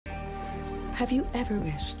Have you ever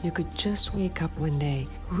wished you could just wake up one day,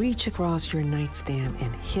 reach across your nightstand,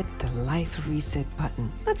 and hit the life reset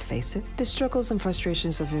button? Let's face it, the struggles and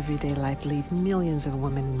frustrations of everyday life leave millions of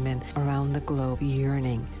women and men around the globe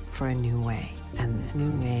yearning for a new way. And the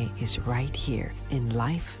new way is right here in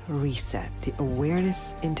Life Reset, the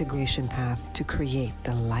awareness integration path to create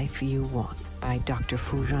the life you want by Dr.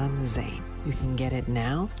 Foojan Zeine. You can get it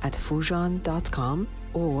now at Foojan.com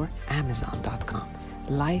or Amazon.com.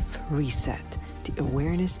 Life Reset, the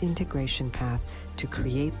awareness integration path to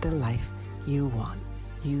create the life you want.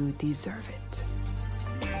 You deserve it.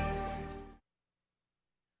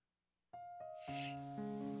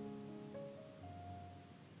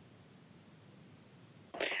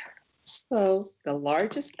 So, the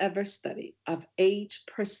largest ever study of age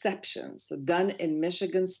perceptions done in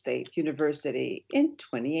Michigan State University in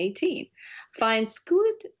 2018 finds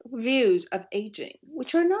skewed views of aging,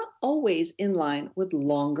 which are not always in line with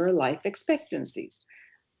longer life expectancies.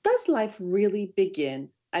 Does life really begin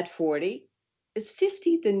at 40? Is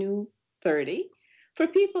 50 the new 30? For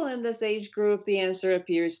people in this age group, the answer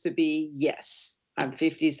appears to be yes. I'm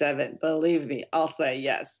 57. Believe me, I'll say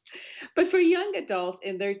yes. But for young adults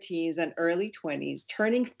in their teens and early 20s,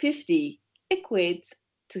 turning 50 equates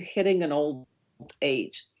to hitting an old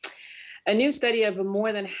age. A new study of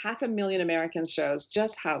more than 500,000 Americans shows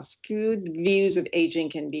just how skewed views of aging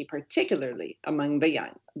can be, particularly among the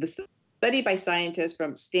young. The study by scientists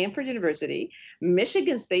from Stanford University,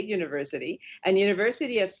 Michigan State University, and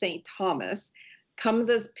University of St. Thomas comes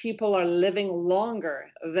as people are living longer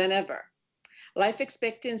than ever. Life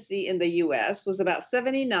expectancy in the U.S. was about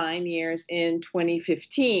 79 years in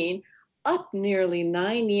 2015, up nearly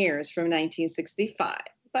 9 years from 1965.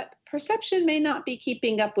 But perception may not be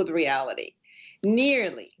keeping up with reality.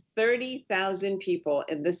 Nearly 30,000 people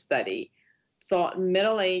in this study thought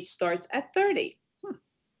middle age starts at 30.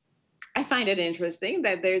 I find it interesting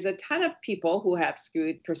that there's a ton of people who have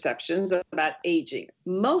skewed perceptions about aging,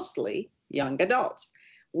 mostly young adults.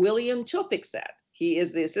 William Chopik said, he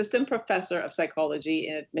is the assistant professor of psychology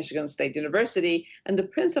at Michigan State University and the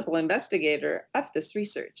principal investigator of this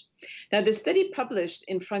research. Now, the study published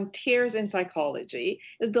in Frontiers in Psychology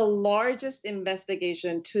is the largest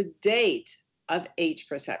investigation to date of age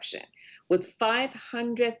perception, with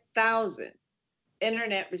 500,000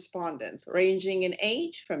 internet respondents ranging in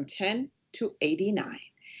age from 10 to 89.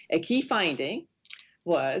 A key finding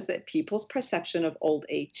was that people's perception of old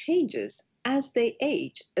age changes as they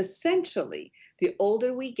age. Essentially, the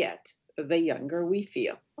older we get, the younger we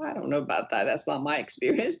feel. I don't know about that. That's not my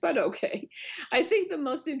experience, but okay. I think the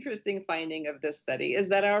most interesting finding of this study is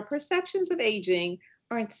that our perceptions of aging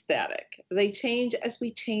aren't static. They change as we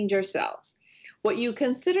change ourselves. What you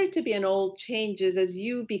consider to be an old changes as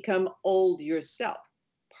you become old yourself.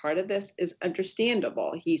 Part of this is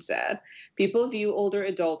understandable, he said. People view older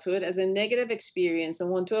adulthood as a negative experience and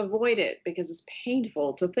want to avoid it because it's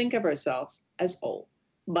painful to think of ourselves as old.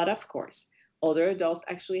 But of course, older adults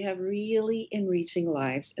actually have really enriching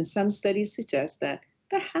lives, and some studies suggest that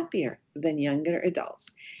they're happier than younger adults.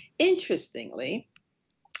 Interestingly,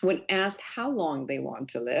 when asked how long they want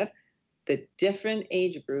to live, the different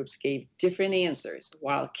age groups gave different answers.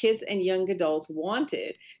 While kids and young adults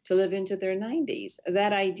wanted to live into their 90s,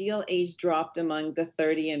 that ideal age dropped among the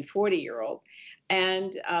 30 and 40-year-old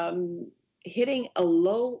and hitting a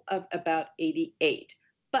low of about 88.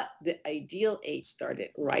 But the ideal age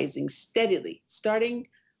started rising steadily, starting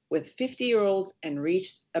with 50-year-olds and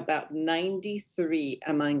reached about 93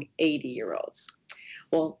 among 80-year-olds.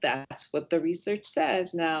 Well, that's what the research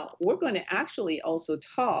says. Now, we're going to actually also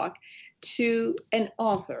talk to an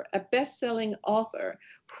author, a best-selling author,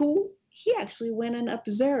 who he actually went and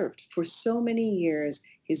observed for so many years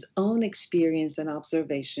his own experience and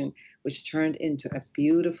observation, which turned into a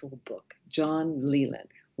beautiful book, John Leland.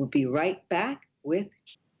 We'll be right back with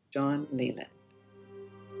John Leland.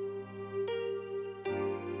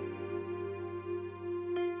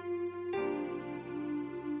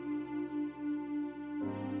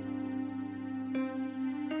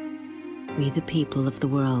 We, the people of the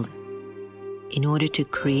world, in order to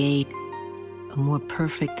create a more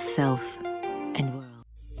perfect self and world.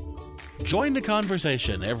 Join the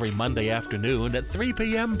conversation every Monday afternoon at 3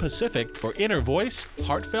 p.m. Pacific for Inner Voice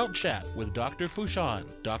Heartfelt Chat with Dr. Foojan.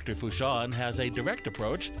 Dr. Foojan has a direct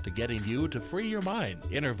approach to getting you to free your mind.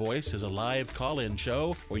 Inner Voice is a live call-in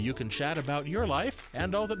show where you can chat about your life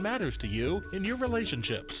and all that matters to you in your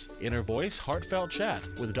relationships. Inner Voice Heartfelt Chat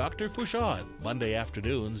with Dr. Foojan, Monday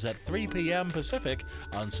afternoons at 3 p.m. Pacific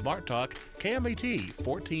on Smart Talk, KMET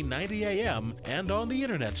 1490 AM, and on the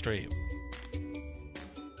Internet stream.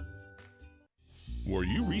 Were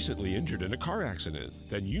you recently injured in a car accident?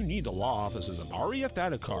 Then you need the law offices of Aria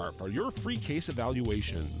Thadakar for your free case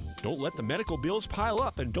evaluation. Don't let the medical bills pile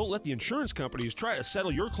up, and don't let the insurance companies try to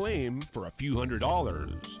settle your claim for a few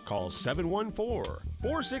 $100s. Call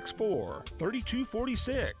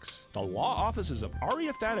 714-464-3246. The law offices of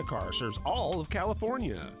Aria Thadakar serves all of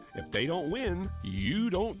California. If they don't win,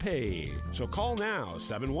 you don't pay. So call now,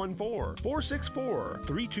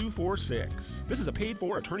 714-464-3246. This is a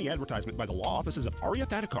paid-for attorney advertisement by the law offices of Aria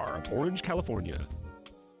Thadakar of Orange, California.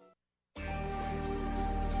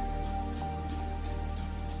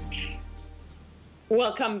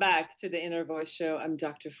 Welcome back to the Inner Voice Show. I'm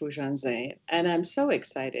Dr. Foojan Zeine, and I'm so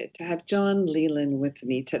excited to have John Leland with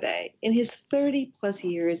me today. In his 30-plus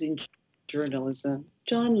years in journalism,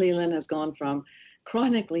 John Leland has gone from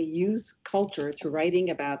chronically youth culture to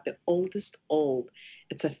writing about the oldest old.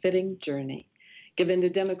 It's a fitting journey. Given the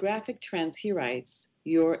demographic trends, he writes,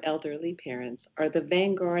 your elderly parents are the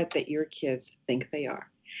vanguard that your kids think they are.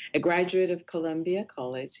 A graduate of Columbia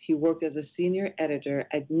College, he worked as a senior editor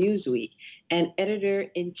at Newsweek and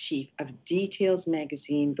editor-in-chief of Details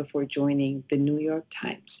magazine before joining the New York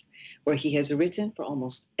Times, where he has written for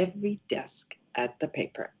almost every desk at the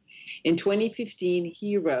paper. In 2015,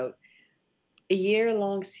 he wrote a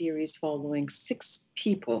year-long series following 6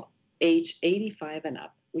 people aged 85 and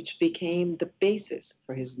up, which became the basis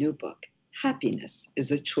for his new book, Happiness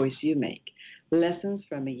is a Choice You Make, Lessons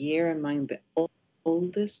from a Year Among the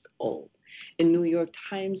Oldest Old, a New York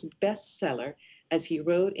Times bestseller, as he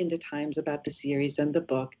wrote in the Times about the series and the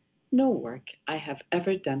book, no work I have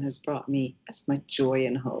ever done has brought me as much joy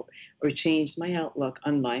and hope or changed my outlook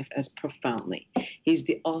on life as profoundly. He's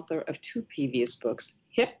the author of 2 previous books,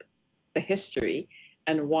 Hip, The History,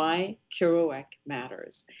 and Why Kerouac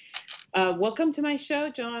Matters. Welcome to my show,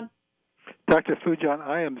 John. Dr. Foojan,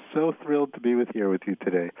 I am so thrilled to be here with you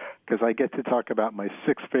today because I get to talk about my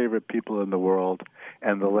 6 favorite people in the world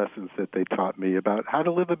and the lessons that they taught me about how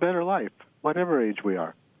to live a better life, whatever age we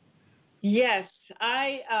are. Yes,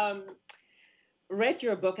 I read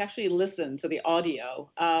your book, actually listened to the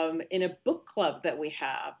audio in a book club that we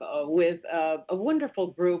have with a wonderful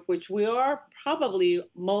group, which we are probably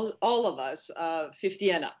all of us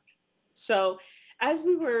 50 and up. So as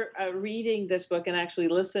we were reading this book and actually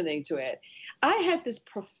listening to it, I had this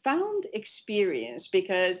profound experience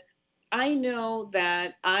because I know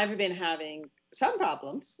that I've been having some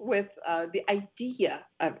problems with the idea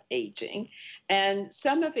of aging. And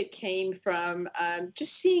some of it came from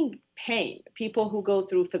just seeing pain, people who go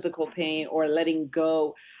through physical pain or letting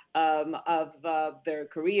go of their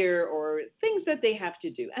career or things that they have to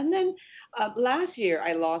do. And then last year,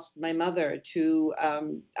 I lost my mother to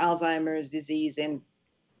Alzheimer's disease, and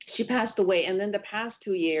she passed away. And then the past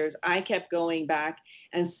 2 years, I kept going back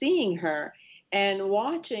and seeing her and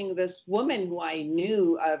watching this woman who I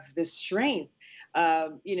knew of the strength,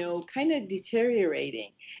 kind of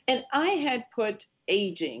deteriorating. And I had put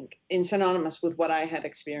aging in synonymous with what I had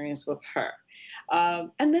experienced with her.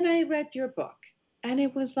 And then I read your book, and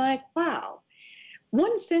it was like, wow.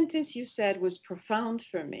 One sentence you said was profound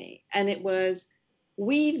for me, and it was,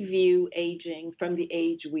 we view aging from the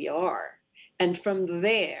age we are. And from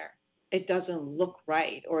there, it doesn't look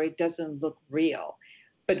right or it doesn't look real.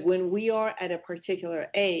 But when we are at a particular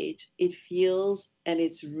age, it feels and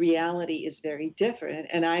its reality is very different.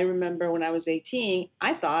 And I remember when I was 18,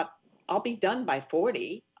 I thought I'll be done by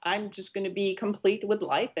 40. I'm just going to be complete with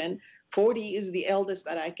life. And 40 is the eldest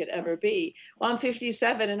that I could ever be. Well, I'm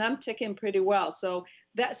 57 and I'm ticking pretty well. So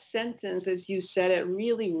that sentence, as you said, it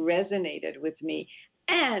really resonated with me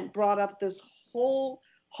and brought up this whole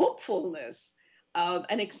hopefulness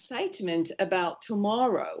and excitement about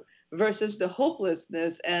tomorrow versus the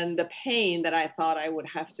hopelessness and the pain that I thought I would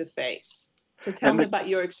have to face. So tell me about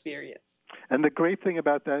your experience. And the great thing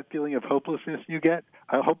about that feeling of hopelessness you get,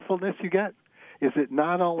 hopefulness you get, is that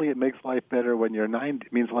not only it makes life better when you're 90,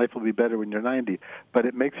 it means life will be better when you're 90, but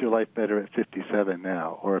it makes your life better at 57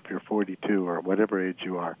 now, or if you're 42 or whatever age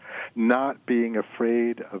you are. Not being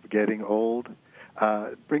afraid of getting old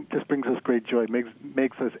just brings us great joy,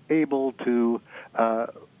 makes us able to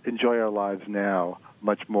enjoy our lives now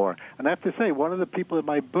much more. And I have to say, one of the people in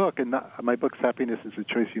my book, and my book's Happiness is a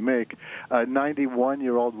Choice You Make, a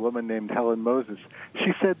 91-year-old woman named Helen Moses,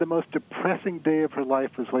 she said the most depressing day of her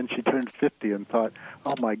life was when she turned 50 and thought,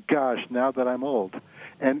 oh my gosh, now that I'm old.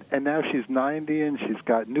 And now she's 90 and she's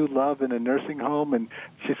got new love in a nursing home, and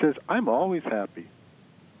she says, I'm always happy.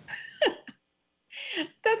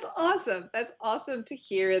 That's awesome. That's awesome to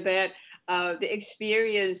hear that the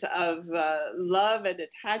experience of love and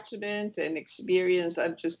attachment and experience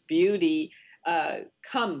of just beauty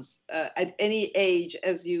comes at any age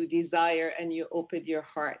as you desire and you open your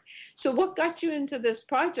heart. So, what got you into this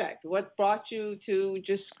project? What brought you to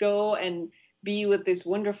just go and be with these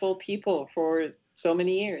wonderful people for so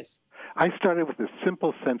many years? I started with a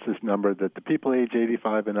simple census number that the people age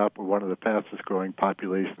 85 and up were one of the fastest growing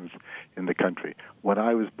populations in the country. When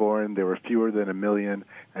I was born, there were fewer than 1 million,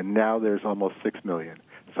 and now there's almost 6 million.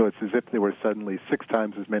 So it's as if there were suddenly 6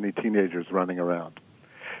 times as many teenagers running around.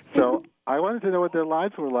 So I wanted to know what their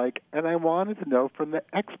lives were like, and I wanted to know from the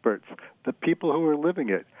experts, the people who are living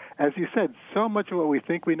it. As you said, so much of what we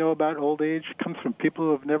think we know about old age comes from people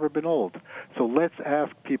who have never been old. So let's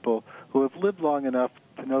ask people who have lived long enough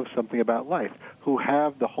to know something about life, who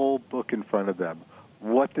have the whole book in front of them.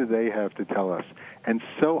 What do they have to tell us? And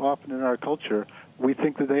so often in our culture, we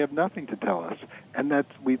think that they have nothing to tell us, and that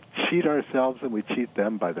we cheat ourselves and we cheat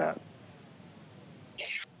them by that.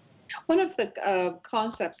 One of the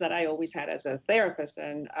concepts that I always had as a therapist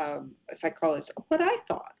and a psychologist, what I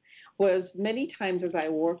thought was many times as I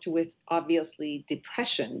worked with, obviously,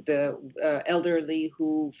 depression, the elderly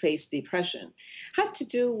who face depression, had to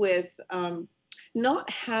do with not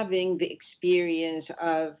having the experience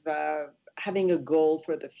of having a goal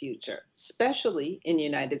for the future, especially in the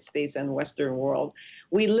United States and Western world.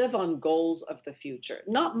 We live on goals of the future,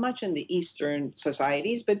 not much in the Eastern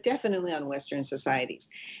societies, but definitely on Western societies.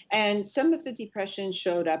 And some of the depression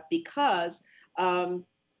showed up because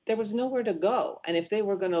there was nowhere to go. And if they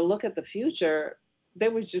were going to look at the future, they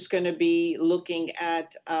was just going to be looking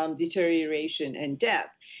at deterioration and death.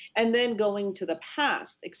 And then going to the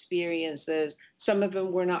past experiences, some of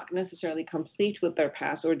them were not necessarily complete with their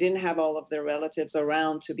past or didn't have all of their relatives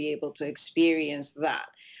around to be able to experience that.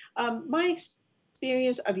 My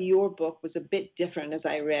experience of your book was a bit different as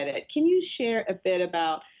I read it. Can you share a bit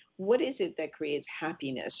about what is it that creates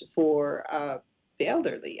happiness for the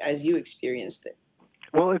elderly as you experienced it?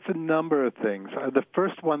 Well, it's a number of things. The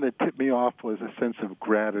first one that tipped me off was a sense of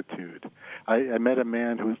gratitude. I met a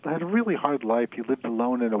man who had a really hard life. He lived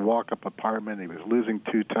alone in a walk-up apartment. He was losing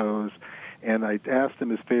 2 toes. And I asked him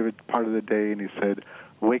his favorite part of the day, and he said,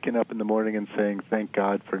 waking up in the morning and saying, thank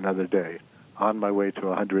God for another day, on my way to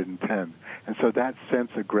 110. And so that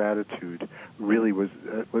sense of gratitude really was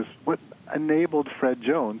what enabled Fred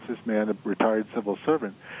Jones, this man, a retired civil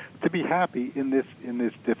servant, to be happy in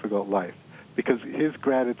this difficult life. Because his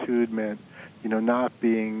gratitude meant, not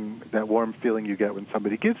being that warm feeling you get when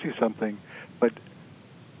somebody gives you something, but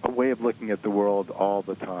a way of looking at the world all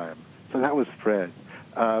the time. So that was Fred.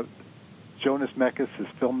 Jonas Mekas, his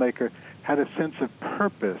filmmaker, had a sense of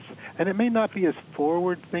purpose, and it may not be as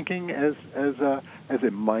forward-thinking as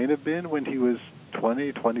it might have been when he was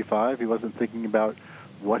 20, 25. He wasn't thinking about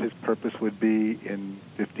what his purpose would be in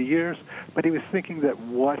 50 years, but he was thinking that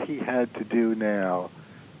what he had to do now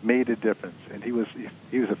made a difference. And he was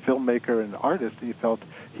a filmmaker and an artist, and he felt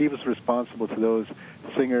he was responsible to those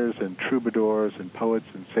singers and troubadours and poets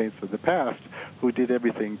and saints of the past who did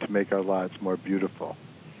everything to make our lives more beautiful.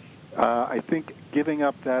 I think giving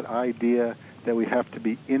up that idea that we have to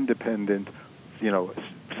be independent,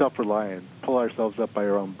 self-reliant, pull ourselves up by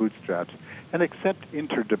our own bootstraps, and accept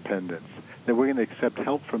interdependence, that we're going to accept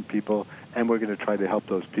help from people and we're going to try to help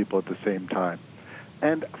those people at the same time.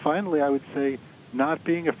 And finally, I would say not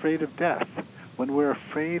being afraid of death. When we're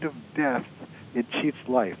afraid of death, it cheats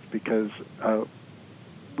life because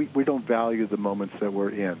we don't value the moments that we're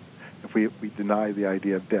in if we deny the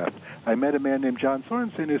idea of death. I met a man named John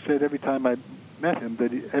Sorensen who said every time I met him,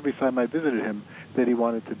 every time I visited him, that he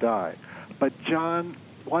wanted to die. But John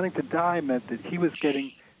wanting to die meant that he was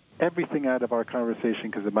getting everything out of our conversation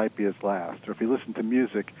because it might be his last. Or if he listened to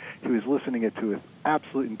music, he was listening it to with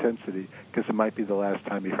absolute intensity because it might be the last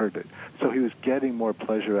time he heard it. So he was getting more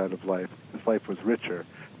pleasure out of life. His life was richer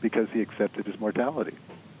because he accepted his mortality.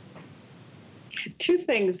 2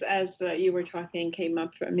 things as you were talking came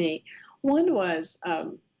up for me. One was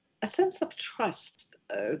a sense of trust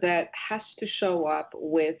that has to show up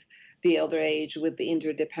with the elder age, with the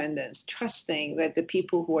interdependence, trusting that the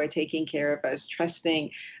people who are taking care of us, trusting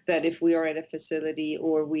that if we are at a facility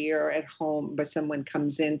or we are at home, but someone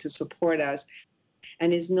comes in to support us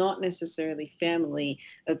and is not necessarily family,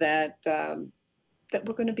 that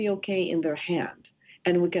we're going to be okay in their hand.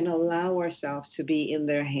 And we can allow ourselves to be in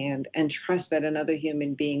their hand and trust that another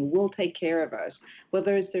human being will take care of us,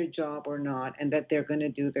 whether it's their job or not, and that they're going to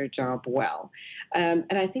do their job well.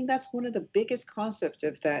 And I think that's one of the biggest concepts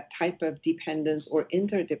of that type of dependence or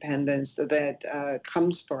interdependence that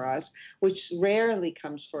comes for us, which rarely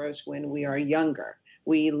comes for us when we are younger.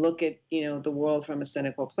 We look at, the world from a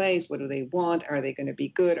cynical place. What do they want? Are they going to be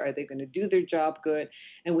good? Are they going to do their job good?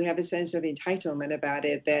 And we have a sense of entitlement about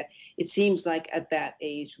it that it seems like at that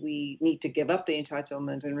age we need to give up the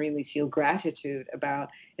entitlement and really feel gratitude about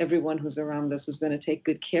everyone who's around us who's going to take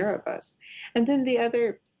good care of us. And then the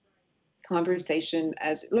other conversation,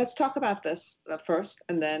 as let's talk about this first,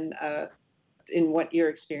 and then in what your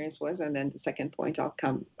experience was, and then the second point I'll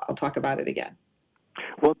talk about it again.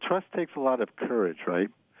 Well, trust takes a lot of courage, right?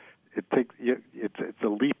 It's a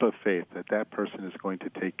leap of faith that person is going to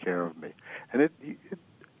take care of me, and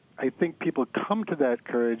I think people come to that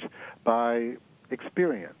courage by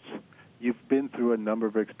experience. You've been through a number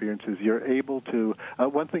of experiences. You're able to.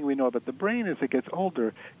 One thing we know about the brain as it gets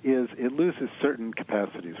older is it loses certain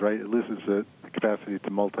capacities, right? It loses the capacity to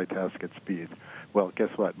multitask at speed. Well, guess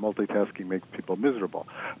what? Multitasking makes people miserable.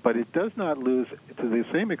 But it does not lose, to the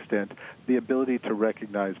same extent, the ability to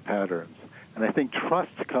recognize patterns. And I think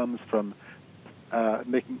trust comes from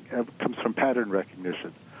pattern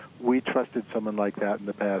recognition. We trusted someone like that in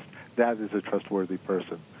the past. That is a trustworthy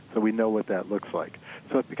person. So we know what that looks like.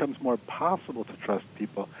 So it becomes more possible to trust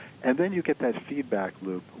people. And then you get that feedback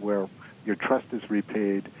loop where your trust is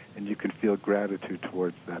repaid and you can feel gratitude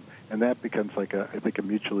towards them. And that becomes like I think a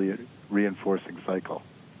mutually reinforcing cycle.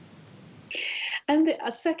 And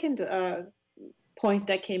a second point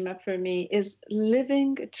that came up for me is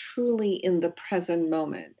living truly in the present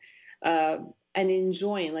moment. And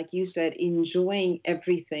enjoying, like you said, enjoying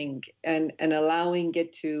everything and allowing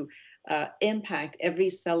it to impact every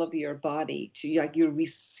cell of your body, to like you're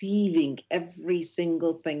receiving every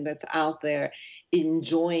single thing that's out there,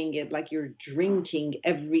 enjoying it like you're drinking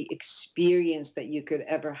every experience that you could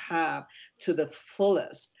ever have to the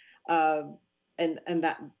fullest. And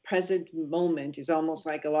that present moment is almost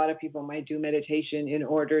like a lot of people might do meditation in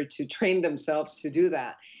order to train themselves to do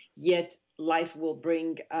that. Yet life will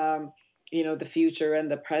bring the future and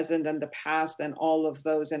the present and the past and all of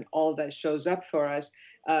those and all that shows up for us,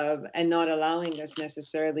 and not allowing us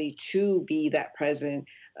necessarily to be that present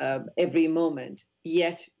every moment.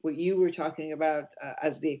 Yet what you were talking about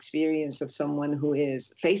as the experience of someone who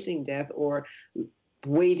is facing death or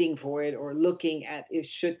waiting for it or looking at it,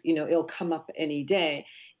 it'll come up any day,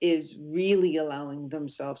 is really allowing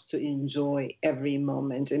themselves to enjoy every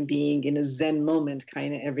moment and being in a Zen moment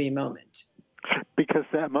kind of every moment. Because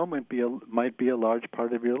that moment might be a large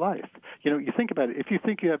part of your life. You think about it. If you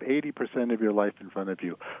think you have 80% of your life in front of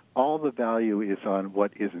you, all the value is on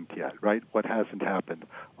what isn't yet, right? What hasn't happened,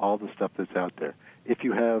 all the stuff that's out there. If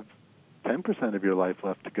you have 10% of your life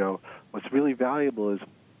left to go, what's really valuable is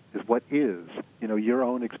what is, your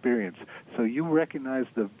own experience. So you recognize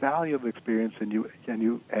the value of experience, and you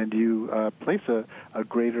place a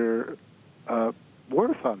greater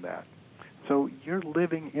worth on that. So you're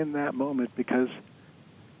living in that moment because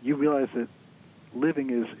you realize that living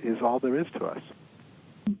is all there is to us.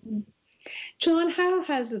 Mm-hmm. John, how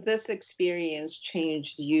has this experience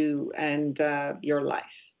changed you and your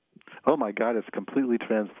life? Oh, my God, it's completely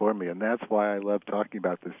transformed me, and that's why I love talking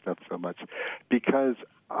about this stuff so much, because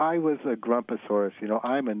I was a grumposaurus.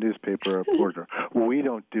 I'm a newspaper reporter. We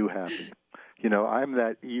don't do happy. I'm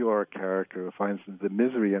that Eeyore character who finds the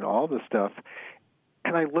misery in all the stuff.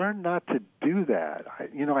 And I learned not to do that.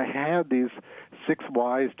 I had these 6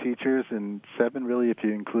 wise teachers, and 7 really if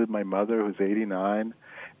you include my mother, who's 89.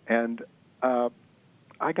 And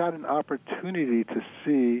I got an opportunity to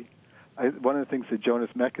see, one of the things that Jonas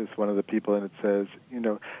Mekas, one of the people in it, says,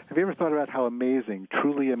 have you ever thought about how amazing,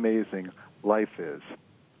 truly amazing life is?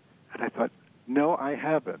 And I thought, no, I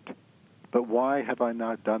haven't. But why have I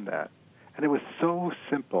not done that? And it was so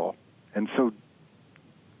simple and so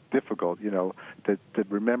difficult, to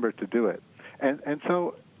remember to do it. And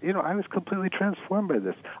so, I was completely transformed by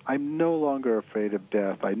this. I'm no longer afraid of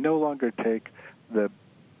death. I no longer take the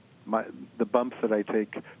bumps that I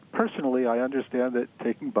take personally. I understand that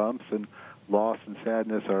taking bumps and loss and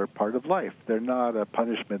sadness are part of life. They're not a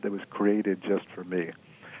punishment that was created just for me.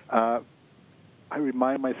 I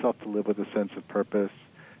remind myself to live with a sense of purpose.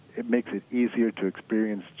 It makes it easier to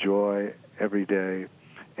experience joy every day.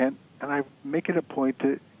 And I make it a point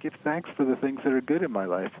to give thanks for the things that are good in my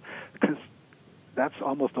life, because that's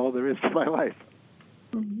almost all there is to my life.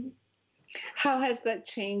 Mm-hmm. How has that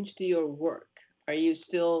changed your work? Are you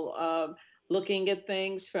still looking at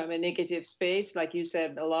things from a negative space? Like you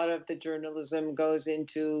said, a lot of the journalism goes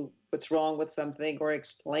into what's wrong with something or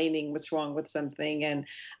explaining what's wrong with something and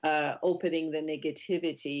opening the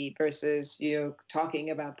negativity versus, talking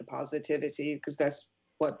about the positivity, because that's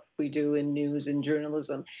what we do in news and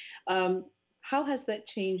journalism. How has that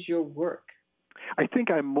changed your work? I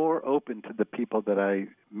think I'm more open to the people that I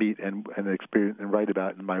meet and experience and write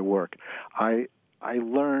about in my work. I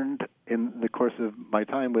learned in the course of my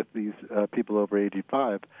time with these people over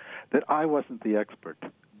 85 that I wasn't the expert.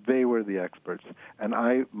 They were the experts, and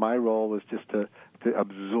my role was just to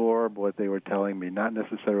absorb what they were telling me, not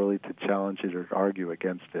necessarily to challenge it or argue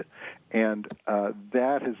against it. And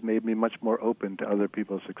that has made me much more open to other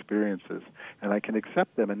people's experiences, and I can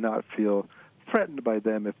accept them and not feel threatened by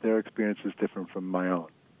them if their experience is different from my own.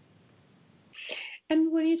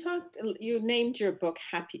 And when you named your book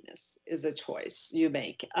 "Happiness is a Choice You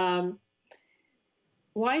Make."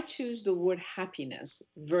 Why choose the word happiness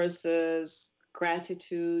versus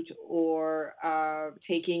gratitude or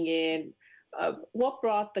taking in? What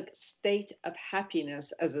brought the state of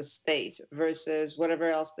happiness as a state versus whatever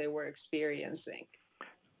else they were experiencing?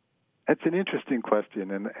 That's an interesting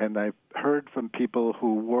question, and I've heard from people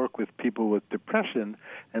who work with people with depression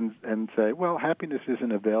and say, well, happiness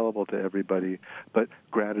isn't available to everybody, but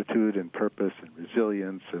gratitude and purpose and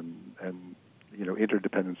resilience and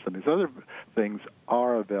interdependence and these other things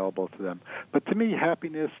are available to them. But to me,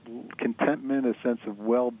 happiness, contentment, a sense of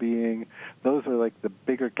well-being, those are like the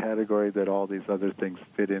bigger category that all these other things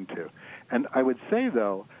fit into. And I would say,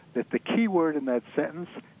 though, that the key word in that sentence,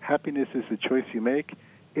 happiness is a choice you make,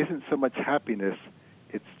 isn't so much happiness,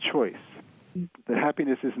 it's choice. That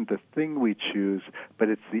happiness isn't the thing we choose, but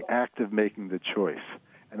it's the act of making the choice.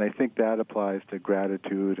 And I think that applies to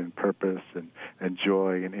gratitude and purpose and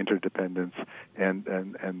joy and interdependence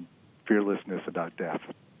and fearlessness about death.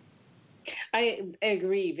 I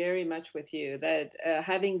agree very much with you that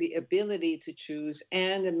having the ability to choose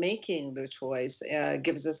and making the choice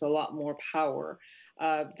gives us a lot more power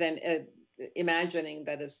than imagining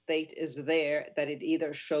that a state is there, that it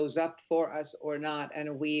either shows up for us or not,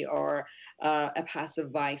 and we are a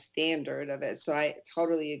passive bystander of it. So I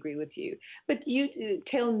totally agree with you. But you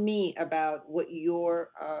tell me about what your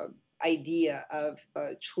idea of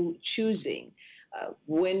choosing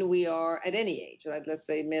when we are at any age, let's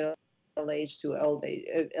say middle age to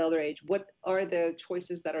elder age, what are the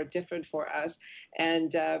choices that are different for us,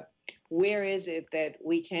 and where is it that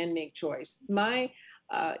we can make choice? My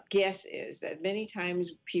guess is that many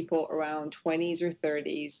times people around 20s or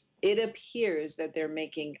 30s, it appears that they're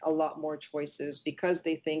making a lot more choices because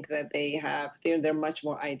they think that they're much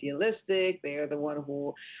more idealistic. They're the one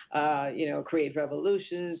who, create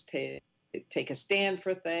revolutions, take a stand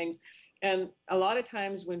for things. And a lot of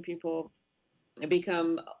times when people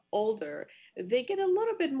become older, they get a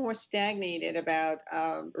little bit more stagnated about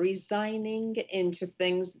resigning into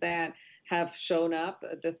things that have shown up,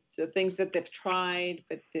 the things that they've tried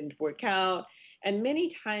but didn't work out. And many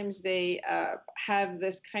times they have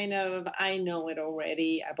this kind of, I know it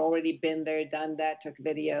already, I've already been there, done that, took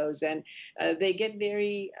videos, and they get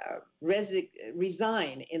very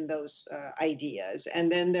resign in those ideas. And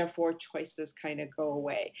then therefore choices kind of go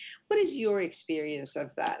away. What is your experience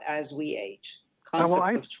of that as we age?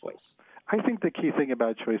 Concept of choice. I think the key thing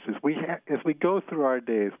about choice is as we go through our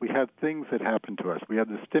days, we have things that happen to us. We have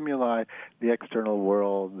the stimuli, the external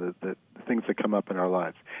world, the things that come up in our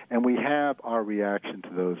lives. And we have our reaction to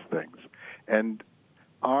those things. And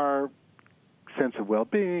our sense of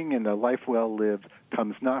well-being and a life well lived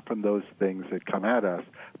comes not from those things that come at us,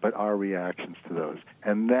 but our reactions to those.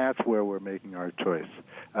 And that's where we're making our choice.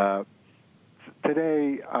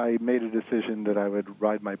 Today, I made a decision that I would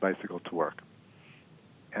ride my bicycle to work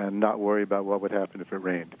and not worry about what would happen if it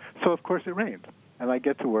rained. So, of course, it rained. And I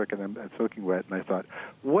get to work, and I'm soaking wet, and I thought,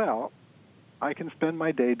 well, I can spend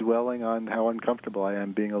my day dwelling on how uncomfortable I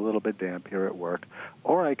am being a little bit damp here at work,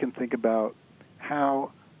 or I can think about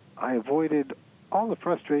how I avoided all the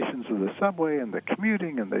frustrations of the subway and the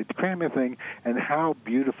commuting and the cramming thing, and how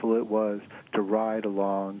beautiful it was to ride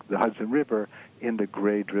along the Hudson River in the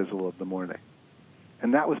gray drizzle of the morning.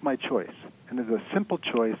 And that was my choice. And it was a simple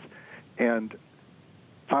choice, and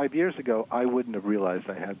 5 years ago, I wouldn't have realized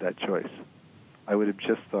I had that choice. I would have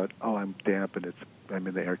just thought, oh, I'm damp and I'm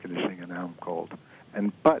in the air conditioning and now I'm cold.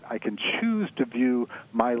 But I can choose to view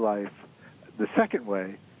my life the second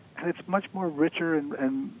way, and it's much more richer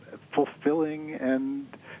and fulfilling and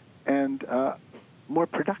more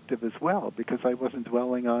productive as well, because I wasn't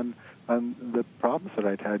dwelling on the problems that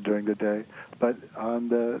I'd had during the day, but on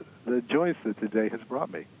the joys that the day has brought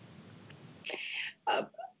me.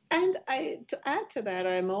 And to add to that,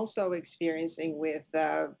 I'm also experiencing with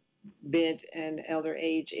mid and elder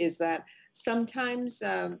age is that sometimes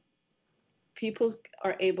people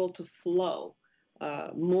are able to flow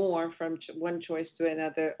more from one choice to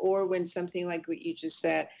another, or when something like what you just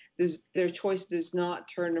said, their choice does not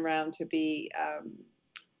turn around to be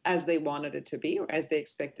as they wanted it to be or as they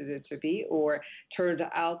expected it to be or turned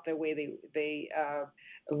out the way they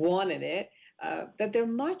wanted it, that they're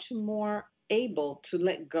much more able to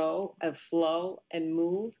let go of flow and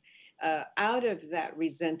move out of that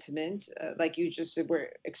resentment, like you just were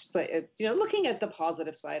looking at the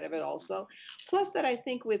positive side of it also. Plus, that I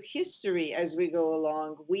think with history as we go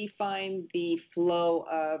along, we find the flow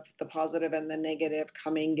of the positive and the negative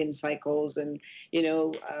coming in cycles, and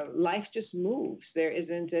life just moves. There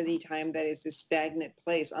isn't any time that is a stagnant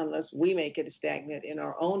place unless we make it stagnant in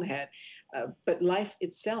our own head. But life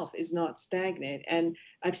itself is not stagnant, and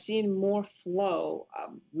I've seen more flow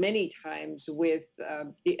many times with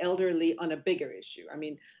the elderly on a bigger issue. I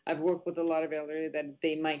mean, I've worked with a lot of elderly that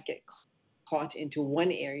they might get caught into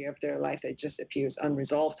one area of their life that just appears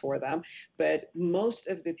unresolved for them. But most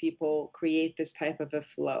of the people create this type of a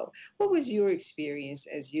flow. What was your experience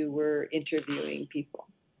as you were interviewing people?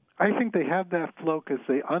 I think they have that flow because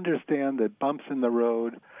they understand that bumps in the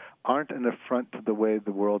road aren't an affront to the way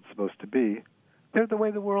the world's supposed to be. They're the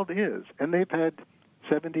way the world is. And they've had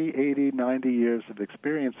 70, 80, 90 years of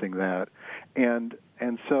experiencing that. And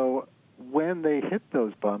so when they hit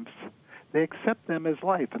those bumps, they accept them as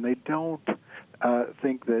life, and they don't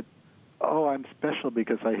think that, oh, I'm special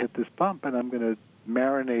because I hit this bump, and I'm going to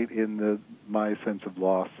marinate in my sense of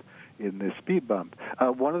loss in this speed bump.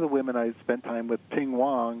 One of the women I spent time with, Ping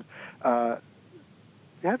Wong,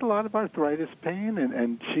 had a lot of arthritis pain,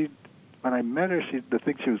 and she, when I met her, the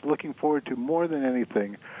thing she was looking forward to more than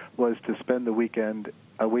anything was to spend a weekend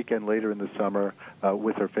later in the summer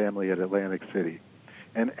with her family at Atlantic City.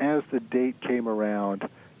 And as the date came around,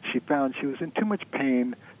 she found she was in too much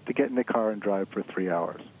pain to get in the car and drive for 3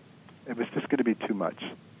 hours. It was just going to be too much.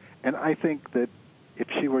 And I think that if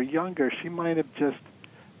she were younger, she might have just,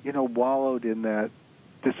 wallowed in that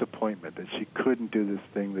disappointment that she couldn't do this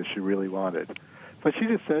thing that she really wanted. But she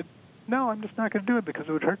just said, no, I'm just not going to do it because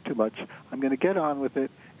it would hurt too much. I'm going to get on with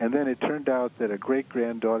it. And then it turned out that a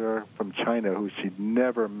great-granddaughter from China who she'd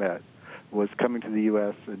never met was coming to the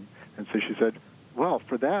U.S., and so she said, well,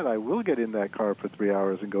 for that, I will get in that car for 3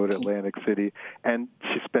 hours and go to Atlantic City. And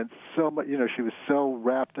she spent so much, she was so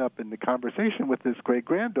wrapped up in the conversation with this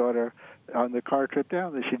great-granddaughter on the car trip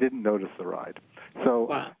down that she didn't notice the ride. So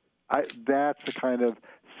wow. That's the kind of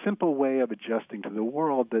simple way of adjusting to the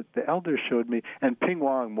world that the elders showed me, and Ping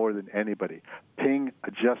Wong more than anybody. Ping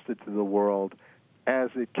adjusted to the world as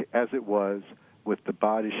it was with the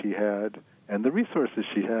body she had and the resources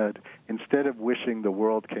she had, instead of wishing the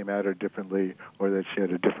world came at her differently or that she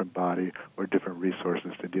had a different body or different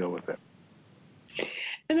resources to deal with it.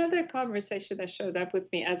 Another conversation that showed up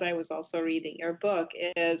with me as I was also reading your book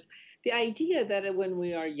is the idea that when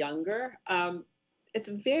we are younger, it's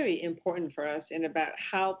very important for us in about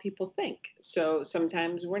how people think. So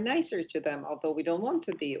sometimes we're nicer to them, although we don't want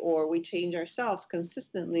to be, or we change ourselves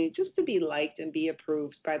consistently just to be liked and be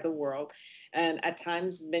approved by the world. And at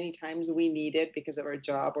times, many times we need it because of our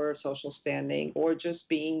job or social standing, or just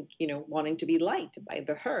being, wanting to be liked by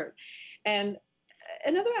the herd. And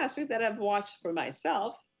another aspect that I've watched for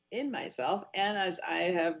myself, and as I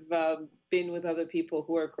have been with other people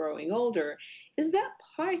who are growing older, is that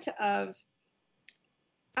part of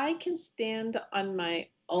I can stand on my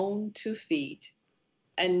own 2 feet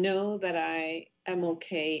and know that I am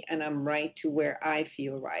okay and I'm right to where I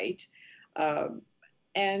feel right.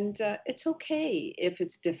 And it's okay if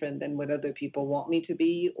it's different than what other people want me to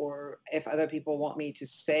be, or if other people want me to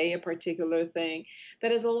say a particular thing,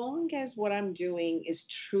 that as long as what I'm doing is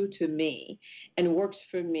true to me and works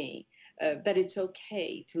for me, that it's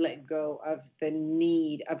okay to let go of the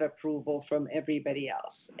need of approval from everybody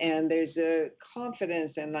else. And there's a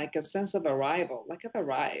confidence and like a sense of arrival, like I've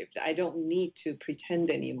arrived. I don't need to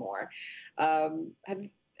pretend anymore. And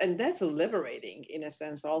that's liberating in a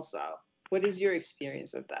sense also. What is your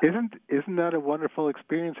experience of that? Isn't that a wonderful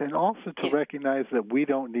experience? And also to recognize that we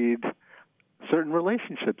don't need certain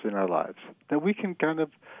relationships in our lives, that we can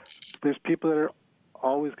there's people that are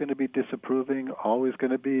always going to be disapproving, always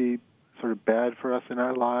going to be sort of bad for us in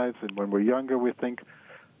our lives, and when we're younger we think,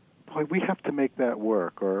 boy, we have to make that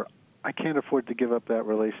work, or I can't afford to give up that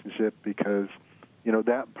relationship because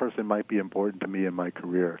that person might be important to me in my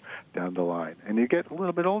career down the line. And you get a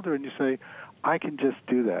little bit older and you say, I can just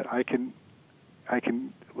do that. I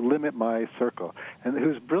can limit my circle. And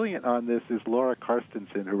who's brilliant on this is Laura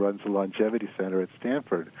Carstensen, who runs the Longevity Center at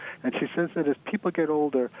Stanford. And she says that as people get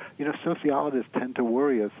older, sociologists tend to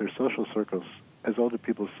worry as older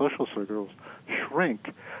people's social circles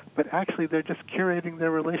shrink, but actually they're just curating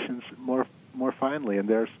their relations more finely, and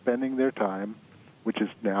they're spending their time, which is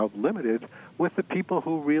now limited, with the people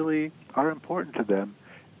who really are important to them.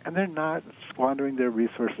 and they're not squandering their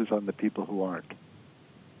resources on the people who aren't.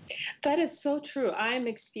 That is so true. I'm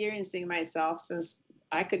experiencing myself since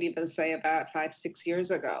I could even say about 5, 6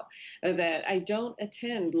 years ago that I don't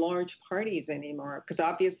attend large parties anymore because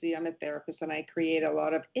obviously I'm a therapist and I create a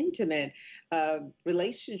lot of intimate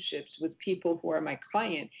relationships with people who are my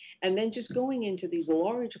client. And then just going into these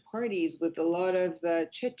large parties with a lot of the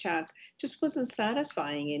chit chats just wasn't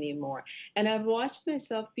satisfying anymore. And I've watched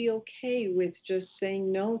myself be okay with just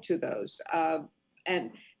saying no to those.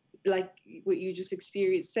 And like what you just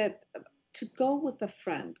experienced said, to go with a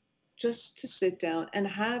friend, just to sit down and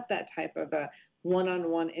have that type of a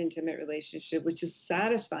one-on-one intimate relationship, which is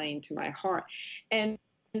satisfying to my heart. And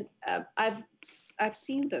I've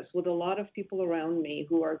seen this with a lot of people around me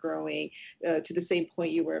who are growing to the same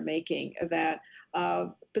point you were making, that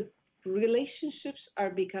the relationships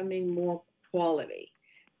are becoming more quality.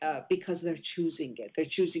 Because they're choosing it. They're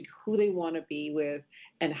choosing who they want to be with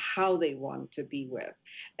and how they want to be with.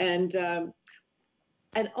 And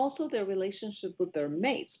also their relationship with their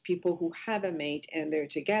mates, people who have a mate and they're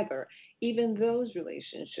together. Even those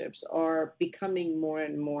relationships are becoming more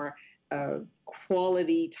and more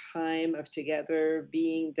quality time of together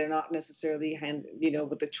being. They're not necessarily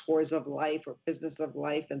with the chores of life or business of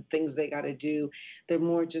life and things they got to do. They're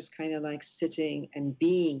more just kind of like sitting and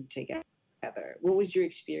being together. What was your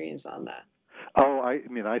experience on that? Oh, I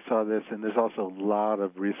mean, I saw this, and there's also a lot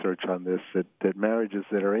of research on this, that marriages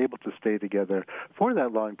that are able to stay together for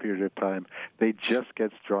that long period of time, they just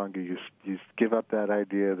get stronger. You give up that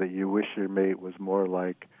idea that you wish your mate was more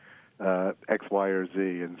like X, Y, or Z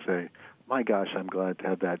and say, my gosh, I'm glad to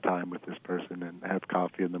have that time with this person and have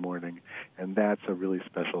coffee in the morning, and that's a really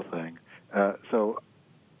special thing. So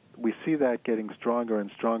we see that getting stronger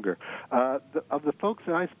and stronger. Of the folks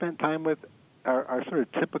that I spent time with, are sort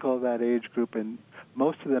of typical of that age group, and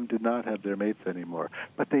most of them did not have their mates anymore.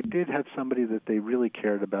 But they did have somebody that they really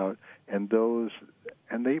cared about, and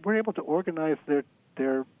they were able to organize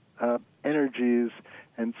their energies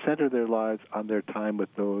and center their lives on their time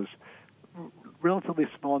with those relatively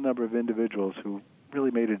small number of individuals who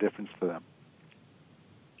really made a difference for them.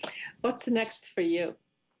 What's next for you?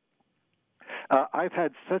 I've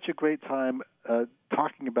had such a great time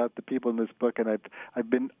talking about the people in this book, and I've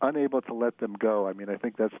been unable to let them go. I mean, I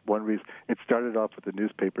think that's one reason. It started off with the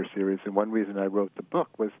newspaper series, and one reason I wrote the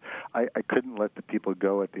book was I couldn't let the people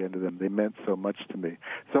go at the end of them. They meant so much to me.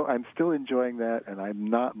 So I'm still enjoying that, and I'm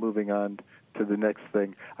not moving on to the next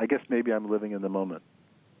thing. I guess maybe I'm living in the moment.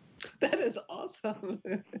 That is awesome.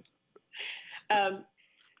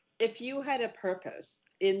 If you had a purpose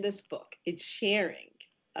in this book, it's sharing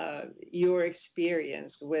your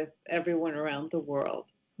experience with everyone around the world,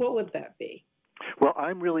 what would that be? Well,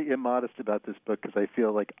 I'm really immodest about this book because I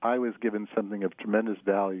feel like I was given something of tremendous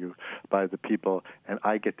value by the people, and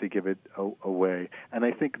I get to give it away. And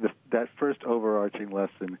I think that first overarching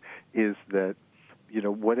lesson is that,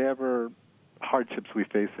 whatever hardships we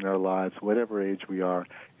face in our lives, whatever age we are,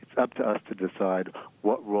 it's up to us to decide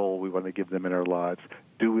what role we want to give them in our lives.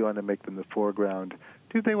 Do we want to make them the foreground?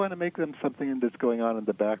 Do they want to make them something that's going on in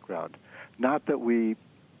the background? Not that we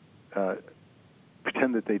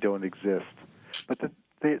pretend that they don't exist, but that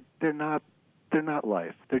they're not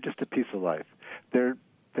life. They're just a piece of life. They're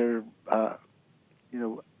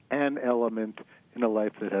an element in a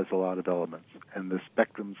life that has a lot of elements, and the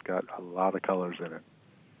spectrum's got a lot of colors in it.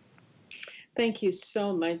 Thank you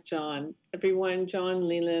so much, John. Everyone, John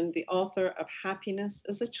Leland, the author of Happiness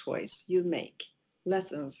is a Choice You Make.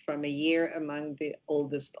 Lessons from a Year Among the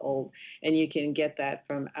Oldest Old. And you can get that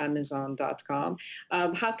from Amazon.com.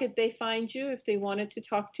 How could they find you if they wanted to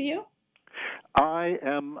talk to you? I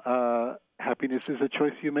am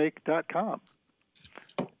happinessisachoiceyouMake.com.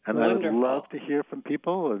 And Wonderful. I would love to hear from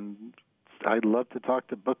people, and I'd love to talk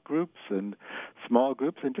to book groups and small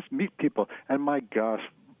groups and just meet people. And my gosh,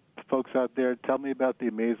 folks out there, tell me about the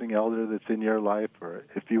amazing elder that's in your life, or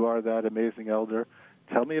if you are that amazing elder,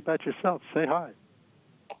 tell me about yourself. Say hi.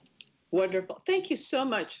 Wonderful. Thank you so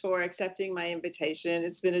much for accepting my invitation.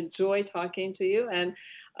 It's been a joy talking to you, and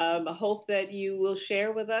I hope that you will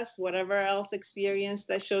share with us whatever else experience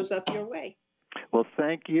that shows up your way. Well,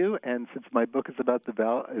 thank you. And since my book is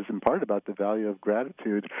in part about the value of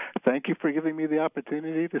gratitude, thank you for giving me the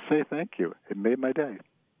opportunity to say thank you. It made my day.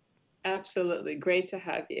 Absolutely. Great to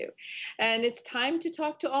have you. And it's time to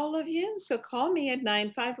talk to all of you. So call me at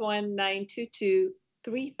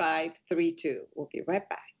 951-922-3532. We'll be right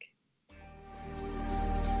back.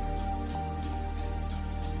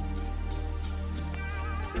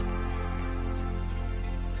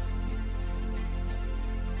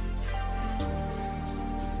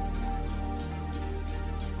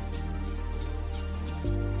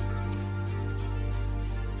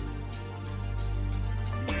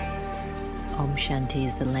 Shanti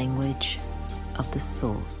is the language of the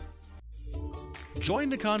soul. Join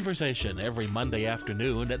the conversation every Monday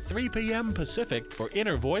afternoon at 3 p.m. Pacific for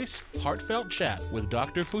Inner Voice, Heartfelt Chat with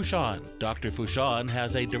Dr. Foojan. Dr. Foojan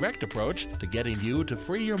has a direct approach to getting you to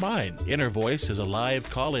free your mind. Inner Voice is a live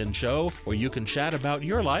call-in show where you can chat about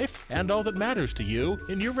your life and all that matters to you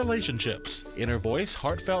in your relationships. Inner Voice,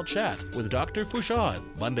 Heartfelt Chat with Dr. Foojan,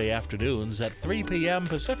 Monday afternoons at 3 p.m.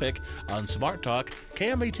 Pacific on Smart Talk,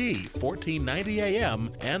 KMET 1490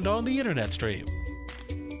 AM, and on the Internet stream.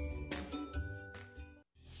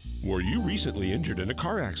 Were you recently injured in a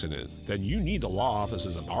car accident? Then you need the law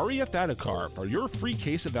offices of REF Car for your free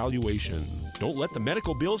case evaluation. Don't let the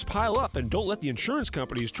medical bills pile up, and don't let the insurance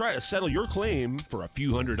companies try to settle your claim for a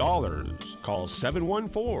few $100s. Call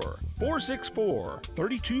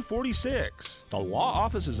 714-464-3246. The law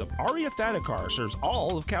offices of REF Car serves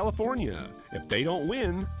all of California. If they don't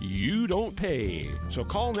win, you don't pay. So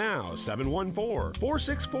call now,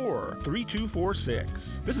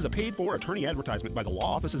 714-464-3246. This is a paid-for attorney advertisement by the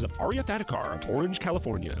law offices of REF Car of Orange,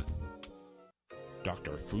 California.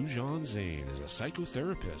 Dr. Foojan Zeine is a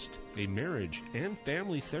psychotherapist, a marriage and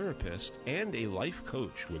family therapist, and a life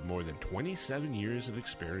coach with more than 27 years of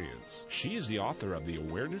experience. She is the author of the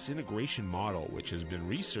Awareness Integration Model, which has been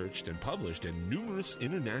researched and published in numerous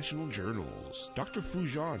international journals. Dr.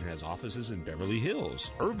 Foojan has offices in Beverly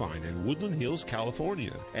Hills, Irvine, and Woodland Hills,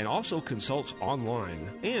 California, and also consults online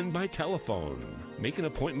and by telephone. Make an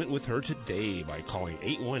appointment with her today by calling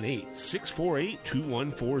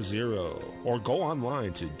 818-648-2140 or go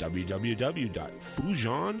online to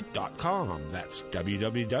www.foojan.com. That's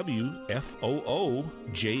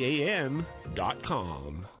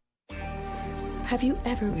www.foojan.com. Have you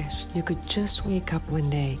ever wished you could just wake up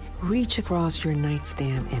one day, reach across your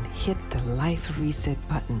nightstand, and hit the life reset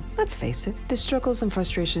button? Let's face it, the struggles and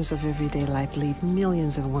frustrations of everyday life leave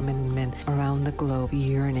millions of women and men around the globe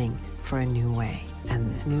yearning for a new way.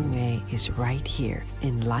 And the new way is right here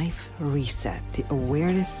in Life Reset, the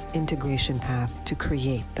awareness integration path to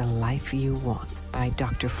create the life you want by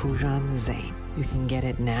Dr. Foojan Zeine. You can get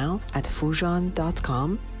it now at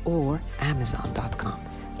Foojan.com or Amazon.com.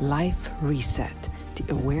 Life Reset,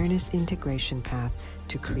 the awareness integration path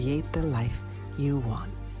to create the life you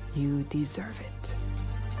want. You deserve it.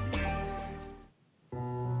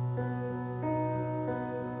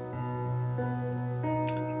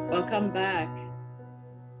 Welcome back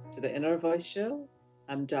to the Inner Voice Show.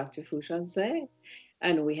 I'm Dr. Foojan Zeine,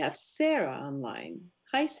 and we have Sarah online.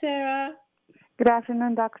 Hi, Sarah. Good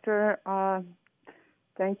afternoon, Doctor.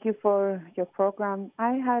 Thank you for your program.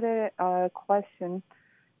 I had a question,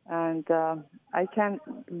 and I can't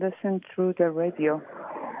listen through the radio.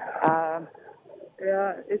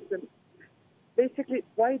 Basically,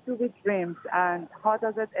 why do we dream, and how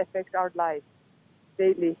does it affect our life,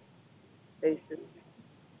 daily basis?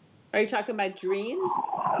 Are you talking about dreams?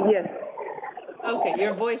 Yes. Okay,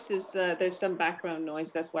 your voice is, there's some background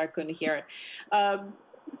noise. That's why I couldn't hear it.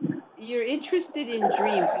 You're interested in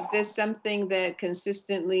dreams. Is this something that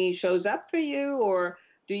consistently shows up for you, or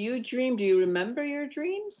do you dream? Do you remember your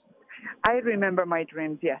dreams? I remember my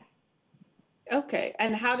dreams, yes. Okay,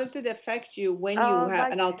 and how does it affect you when you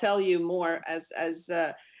have, and I'll tell you more as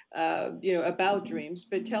about dreams,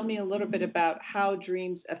 but tell me a little bit about how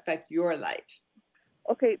dreams affect your life.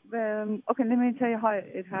 Okay, let me tell you how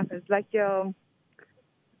it happens. Like,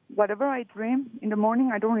 whatever I dream in the morning,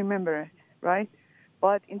 I don't remember it, right?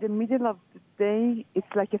 But in the middle of the day,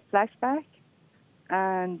 it's like a flashback,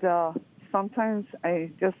 and sometimes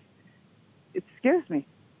it scares me.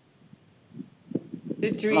 The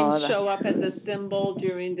dreams show up as a symbol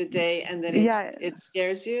during the day, and then it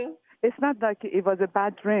scares you? It's not like it was a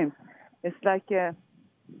bad dream. It's like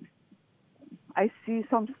I see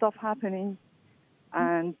some stuff happening,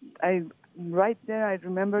 and right there I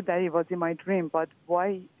remember that it was in my dream, but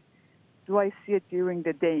why do I see it during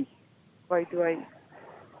the day? Why do I?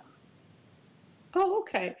 Oh,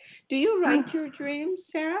 okay. Do you write your dreams,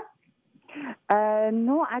 Sarah?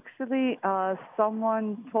 No, actually,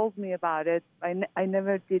 someone told me about it. I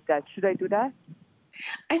never did that. Should I do that?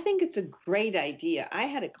 I think it's a great idea. I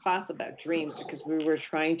had a class about dreams because we were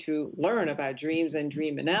trying to learn about dreams and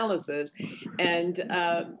dream analysis. And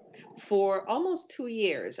for almost 2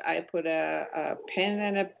 years, I put a pen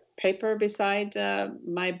and a paper beside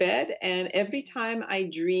my bed. And every time I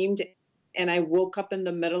dreamed and I woke up in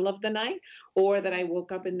the middle of the night, or that I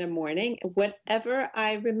woke up in the morning, whatever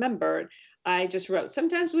I remembered, I just wrote.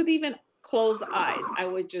 Sometimes with even closed eyes. I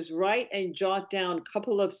would just write and jot down a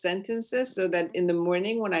couple of sentences so that in the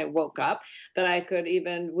morning when I woke up, that I could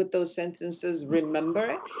even with those sentences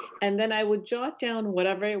remember it. And then I would jot down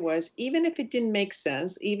whatever it was, even if it didn't make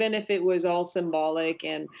sense, even if it was all symbolic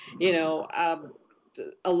and,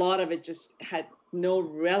 a lot of it just had no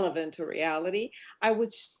relevant to reality, I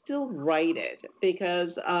would still write it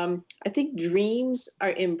because I think dreams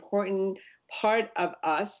are important part of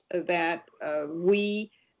us that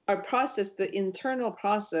our process, the internal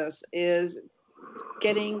process is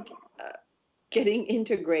getting getting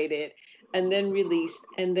integrated and then released.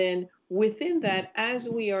 And then within that, as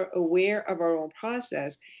we are aware of our own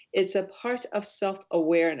process, it's a part of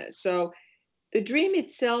self-awareness. So the dream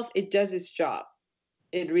itself, it does its job.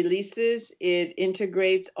 It releases, it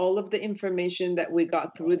integrates all of the information that we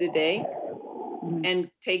got through the day and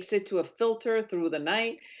takes it to a filter through the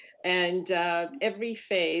night. And every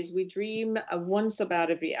phase, we dream once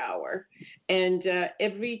about every hour. And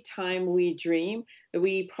every time we dream,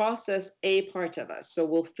 we process a part of us. So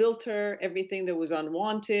we'll filter everything that was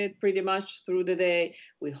unwanted pretty much through the day.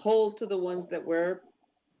 We hold to the ones that were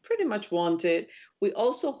pretty much wanted. We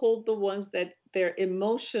also hold the ones that they're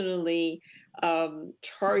emotionally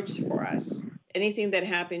charged for us. Anything that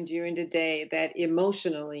happened during the day that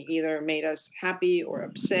emotionally either made us happy or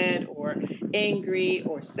upset or angry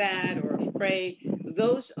or sad or afraid,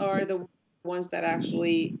 those are the ones that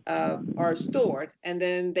actually are stored, and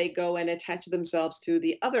then they go and attach themselves to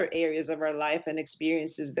the other areas of our life and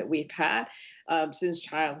experiences that we've had since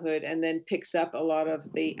childhood, and then picks up a lot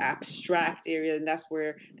of the abstract area, and that's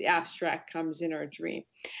where the abstract comes in our dream.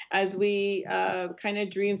 As we kind of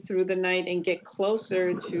dream through the night and get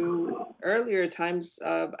closer to earlier times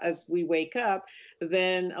as we wake up,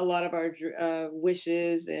 then a lot of our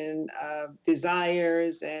wishes and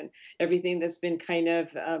desires and everything that's been kind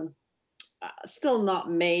of still not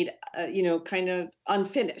made, kind of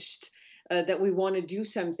unfinished, that we want to do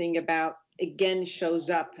something about, again, shows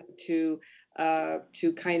up to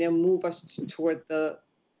kind of move us toward the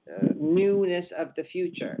newness of the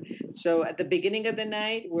future. So at the beginning of the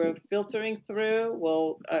night, we're filtering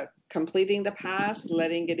through, completing the past,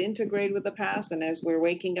 letting it integrate with the past. And as we're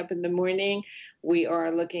waking up in the morning, we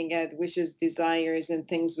are looking at wishes, desires, and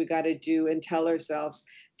things we got to do and tell ourselves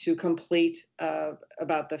to complete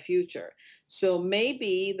about the future. So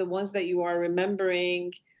maybe the ones that you are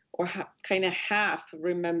remembering or kind of half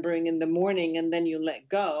remembering in the morning, and then you let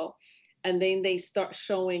go, and then they start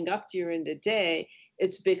showing up during the day,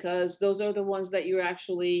 it's because those are the ones that you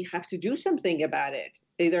actually have to do something about it,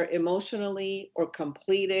 either emotionally or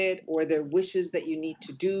complete it, or they're wishes that you need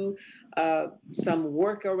to do some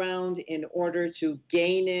work around in order to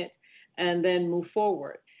gain it and then move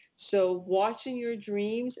forward. So watching your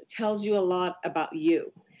dreams tells you a lot about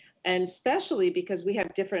you. And especially because we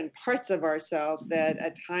have different parts of ourselves that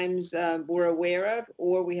at times we're aware of,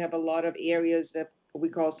 or we have a lot of areas that we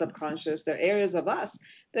call subconscious. They're areas of us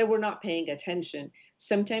that we're not paying attention.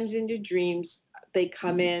 Sometimes in the dreams, they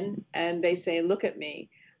come in and they say, look at me,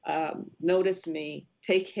 notice me,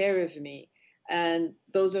 take care of me. And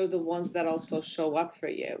those are the ones that also show up for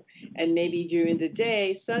you. And maybe during the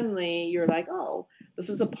day, suddenly you're like, oh, this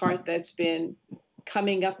is a part that's been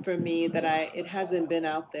coming up for me that it hasn't been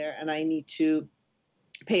out there, and I need to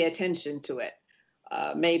pay attention to it.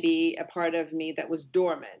 Maybe a part of me that was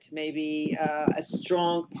dormant, maybe a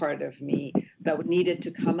strong part of me that needed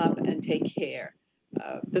to come up and take care.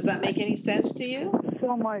 Does that make any sense to you?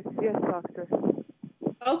 So much, yes, doctor.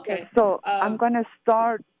 Okay. So I'm going to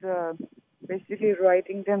start basically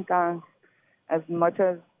writing them down as much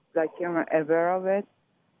as I can, aware of it,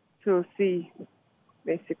 to see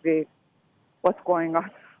basically what's going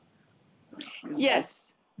on.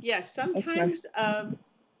 Yes. Sometimes, okay.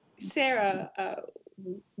 Sarah,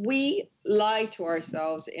 we lie to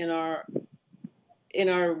ourselves in our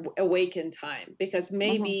awakened time, because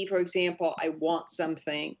maybe, for example, I want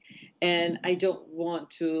something and I don't want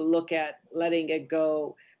to look at letting it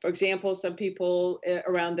go. For example, some people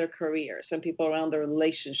around their career, some people around their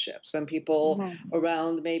relationship, some people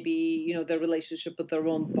around maybe, their relationship with their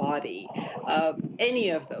own body, any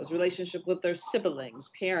of those, relationship with their siblings,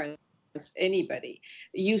 parents, anybody.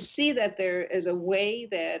 You see that there is a way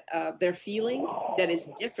that they're feeling that is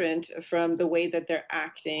different from the way that they're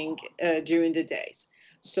acting during the days.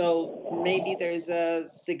 So maybe there's a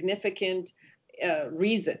significant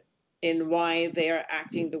reason in why they are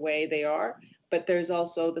acting the way they are. but there's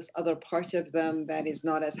also this other part of them that is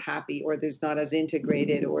not as happy, or there's not as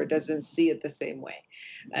integrated, or doesn't see it the same way.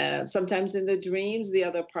 Sometimes in the dreams, the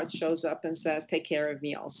other part shows up and says, take care of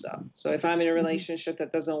me also. So if I'm in a relationship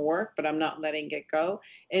that doesn't work, but I'm not letting it go,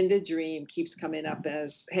 in the dream keeps coming up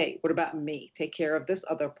as, hey, what about me? Take care of this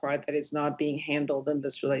other part that is not being handled in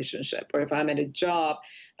this relationship. Or if I'm in a job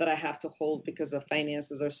that I have to hold because of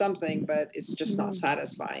finances or something, but it's just not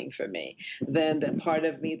satisfying for me, then the part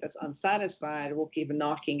of me that's unsatisfied will keep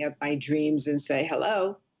knocking at my dreams and say,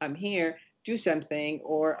 hello, I'm here, do something,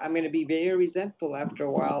 or I'm going to be very resentful after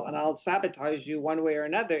a while, and I'll sabotage you one way or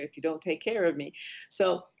another if you don't take care of me.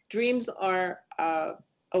 So dreams are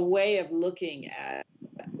a way of looking at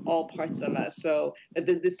all parts of us. So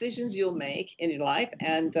the decisions you'll make in your life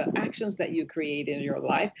and the actions that you create in your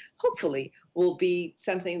life, hopefully will be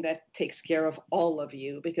something that takes care of all of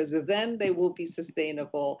you, because then they will be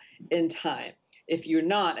sustainable in time. If you're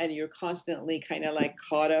not, and you're constantly kind of like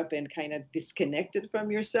caught up and kind of disconnected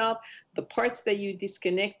from yourself, the parts that you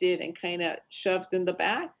disconnected and kind of shoved in the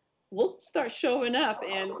back will start showing up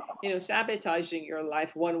and, sabotaging your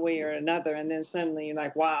life one way or another. And then suddenly you're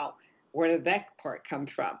like, wow, where did that part come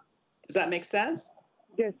from? Does that make sense?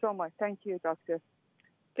 Yes, so much. Thank you, doctor.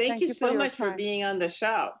 Thank you so much for being on the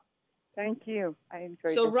show. Thank you. I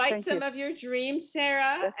enjoyed it. So write some of your dreams,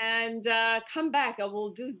 Sarah, and come back. I will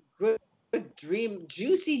do good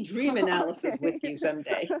juicy dream analysis with you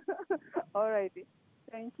someday. All righty.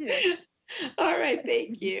 Thank you. All right.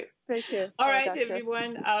 Thank you. Take care. All Bye, right, doctor.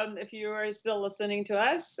 everyone. If you are still listening to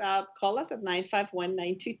us, call us at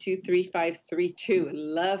 951-922-3532.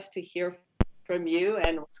 Love to hear from you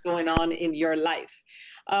and what's going on in your life.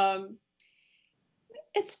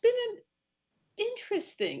 It's been an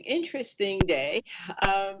interesting day.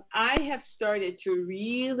 I have started to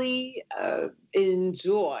really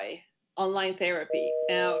enjoy online therapy.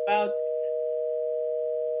 Now,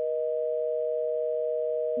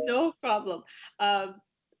 no problem.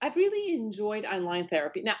 I've really enjoyed online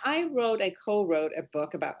therapy. Now, I co-wrote a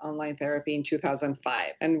book about online therapy in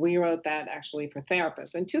 2005, and we wrote that actually for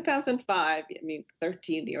therapists. In 2005,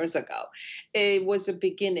 13 years ago, it was a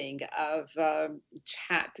beginning of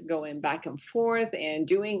chat going back and forth and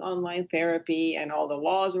doing online therapy, and all the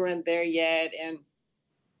laws weren't there yet. And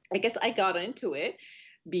I guess I got into it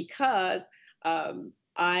because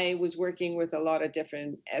I was working with a lot of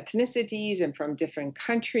different ethnicities and from different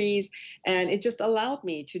countries, and it just allowed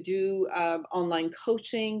me to do online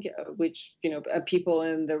coaching, which, people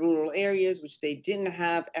in the rural areas, which they didn't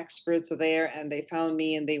have experts there, and they found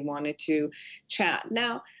me and they wanted to chat.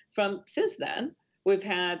 Now, since then, we've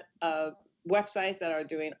had websites that are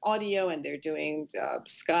doing audio, and they're doing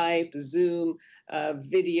Skype, Zoom,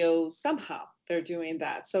 video. Somehow they're doing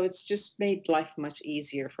that. So it's just made life much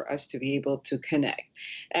easier for us to be able to connect.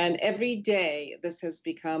 And every day, this has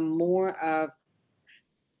become more of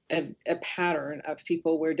a pattern of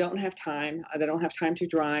people where don't have time, they don't have time to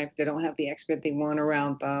drive, they don't have the expert they want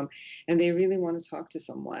around them, and they really want to talk to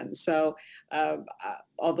someone. So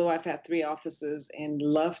although I've had 3 offices and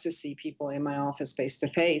love to see people in my office face to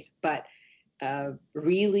face, but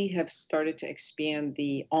really have started to expand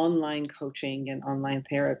the online coaching and online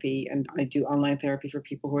therapy. And I do online therapy for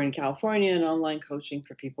people who are in California and online coaching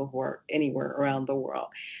for people who are anywhere around the world.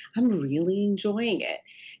 I'm really enjoying it.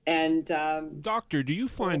 And Doctor, do you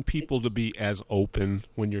find people to be as open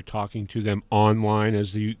when you're talking to them online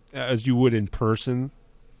as you would in person?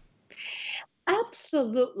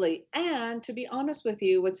 Absolutely. And to be honest with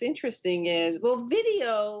you, what's interesting is,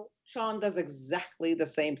 video, Sean does exactly the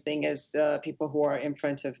same thing as people who are in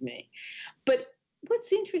front of me. But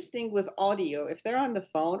what's interesting with audio, if they're on the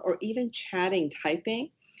phone or even chatting,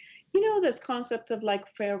 typing, this concept of like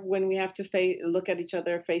when we have to look at each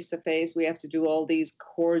other face to face, we have to do all these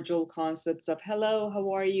cordial concepts of hello, how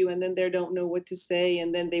are you? And then they don't know what to say,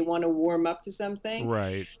 and then they want to warm up to something.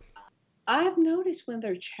 Right. I've noticed when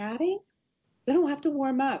they're chatting, they don't have to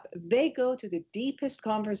warm up. They go to the deepest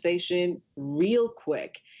conversation real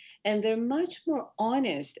quick, and they're much more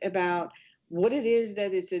honest about what it is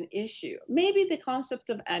that is an issue. Maybe the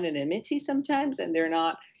concept of anonymity sometimes, and they're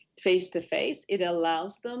not face to face, it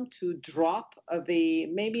allows them to drop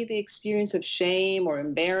maybe the experience of shame or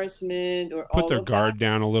embarrassment or put their guard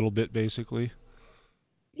down a little bit, basically.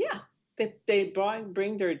 Yeah, they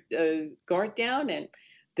bring their guard down, and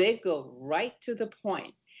they go right to the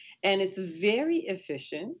point. And it's very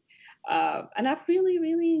efficient, and I've really,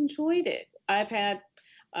 really enjoyed it. I've had,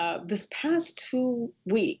 this past 2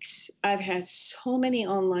 weeks, I've had so many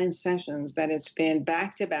online sessions that it's been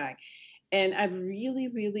back to back, and I've really,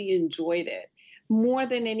 really enjoyed it. more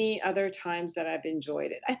than any other times that I've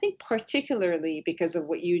enjoyed it. I think particularly because of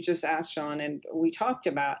what you just asked, Sean, and we talked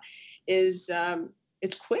about, is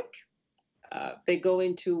it's quick. They go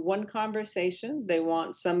into one conversation. They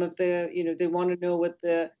want some of the, they want to know what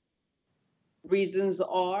the reasons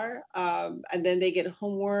are. And then they get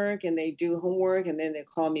homework and they do homework and then they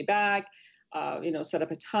call me back, set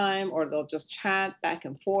up a time, or they'll just chat back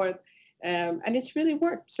and forth. And it's really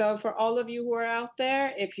worked. So for all of you who are out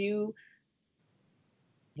there, if you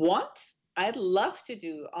want, I'd love to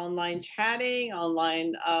do online chatting,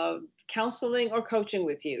 online counseling or coaching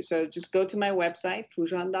with you. So just go to my website,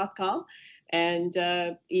 Foojan.com,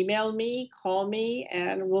 and email me, call me,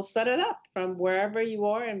 and we'll set it up from wherever you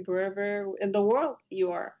are and wherever in the world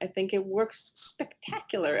you are. I think it works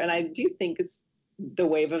spectacular. And I do think it's the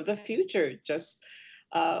wave of the future, just,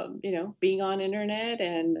 being on internet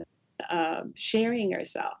and sharing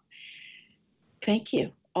yourself. Thank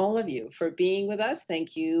you, all of you, for being with us.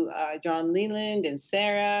 Thank you, John Leland and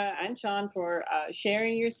Sarah and Sean, for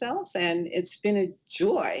sharing yourselves. And it's been a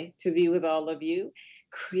joy to be with all of you.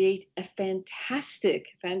 Create a fantastic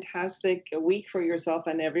week for yourself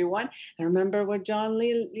and everyone. And remember what John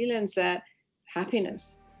Leland said,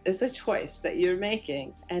 happiness is a choice that you're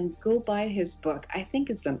making. And go buy his book. I think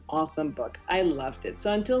it's an awesome book. I loved it.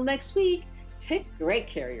 So until next week, take great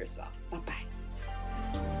care of yourself. Bye-bye.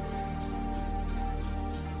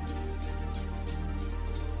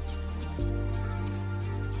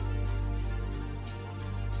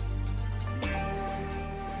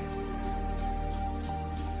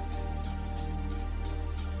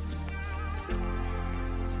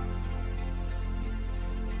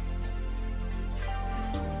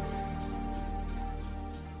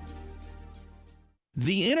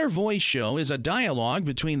 The Inner Voice Show is a dialogue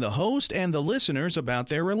between the host and the listeners about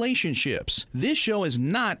their relationships. This show is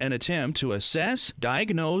not an attempt to assess,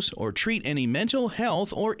 diagnose, or treat any mental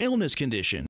health or illness condition.